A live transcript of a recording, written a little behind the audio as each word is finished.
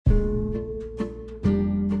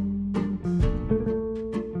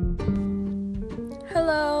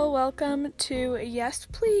welcome to Yes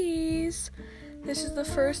Please. This is the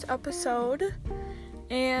first episode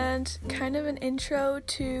and kind of an intro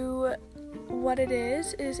to what it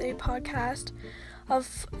is a podcast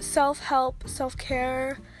of self-help,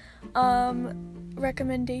 self-care,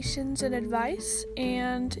 recommendations and advice.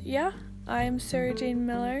 And yeah, I'm Sarah Jane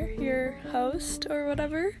Miller, your host or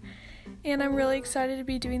whatever, and I'm really excited to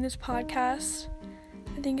be doing this podcast.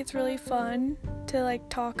 I think it's really fun to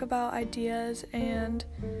talk about ideas and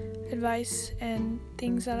advice and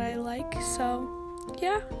things that I like. So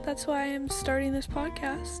yeah, that's why I'm starting this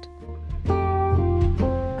podcast.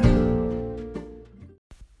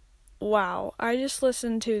 Wow, I just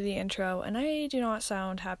listened to the intro and I do not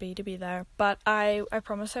sound happy to be there, but I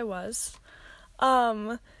promise I was.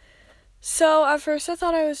 So at first I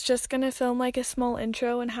thought I was just gonna film a small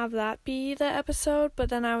intro and have that be the episode, but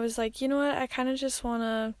then I was like, you know what, I kind of just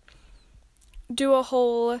wanna do a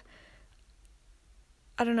whole,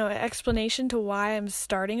 explanation to why I'm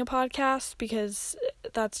starting a podcast, because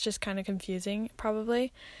that's just kind of confusing,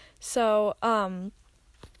 probably. So,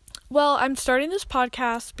 well, I'm starting this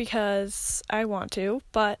podcast because I want to,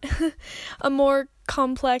 but a more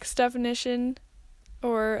complex definition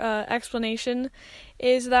or explanation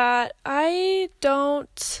is that I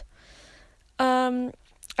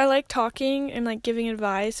like talking and giving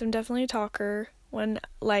advice. I'm definitely a talker. When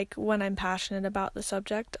I'm passionate about the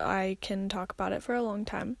subject, I can talk about it for a long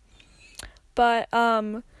time. But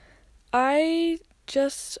I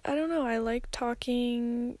like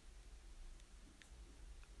talking.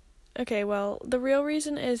 Okay, well, the real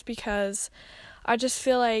reason is because I just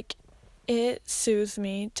feel like it soothes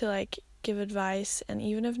me to give advice, and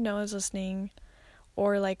even if no one's listening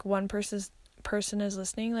or one person is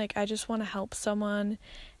listening, I just want to help someone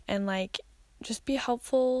and just be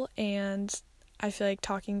helpful. And I feel like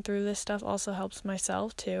talking through this stuff also helps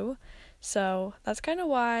myself too. So that's kind of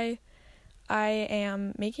why I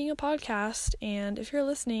am making a podcast. And if you're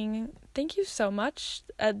listening, thank you so much.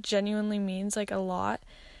 It genuinely means a lot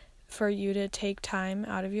for you to take time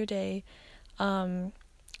out of your day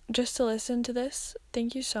just to listen to this.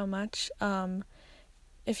 Thank you so much.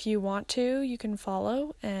 If you want to, you can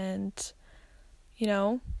follow and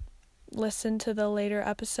listen to the later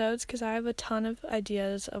episodes, because I have a ton of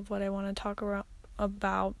ideas of what I want to talk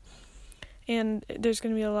about, and there's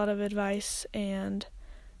going to be a lot of advice and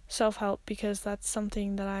self-help because that's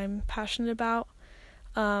something that I'm passionate about.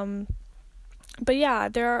 But yeah,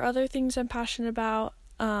 there are other things I'm passionate about,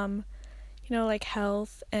 health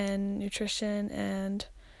and nutrition and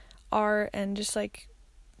art, and just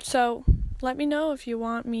so let me know if you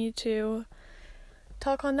want me to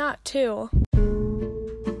talk on that too.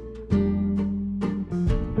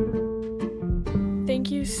 Thank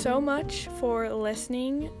you so much for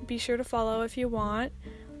listening. Be sure to follow if you want,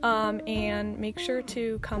 and make sure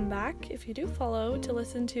to come back if you do follow to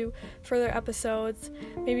listen to further episodes.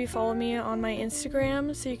 Maybe follow me on my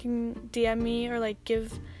Instagram so you can DM me or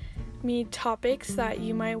give me topics that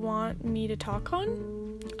you might want me to talk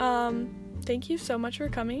on. Thank you so much for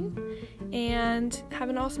coming, and have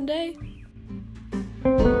an awesome day.